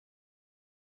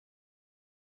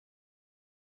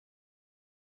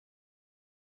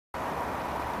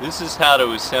This is how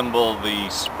to assemble the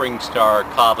SpringStar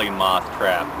Codling Moth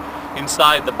trap.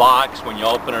 Inside the box, when you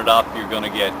open it up, you're going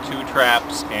to get 2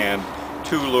 traps and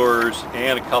 2 lures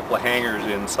and a couple of hangers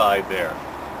inside there.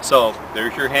 So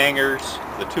there's your hangers,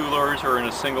 the 2 lures are in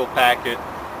a single packet,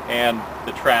 and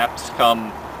the traps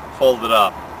come folded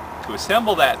up. To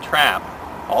assemble that trap,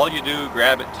 all you do,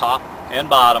 grab it top and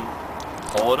bottom,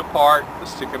 pull it apart, the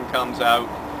stickum comes out,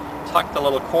 tuck the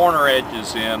little corner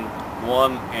edges in,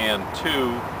 1 and 2,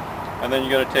 and then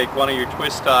you're going to take one of your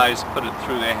twist ties, put it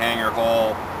through the hanger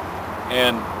hole,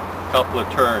 and a couple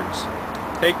of turns.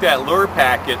 Take that lure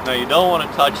packet. Now you don't want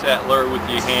to touch that lure with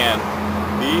your hand.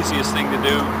 The easiest thing to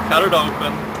do, cut it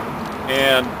open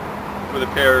and with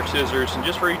a pair of scissors and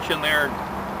just reach in there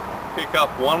and pick up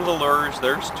one of the lures.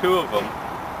 There's 2 of them.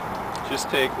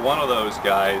 Just take one of those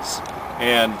guys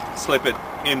and slip it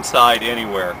inside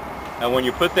anywhere. And when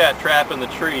you put that trap in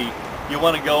the tree, you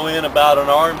want to go in about an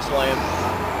arm's length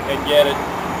and get it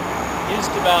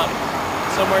just about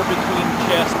somewhere between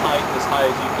chest height and as high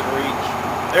as you can reach.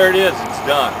 There it is, it's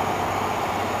done.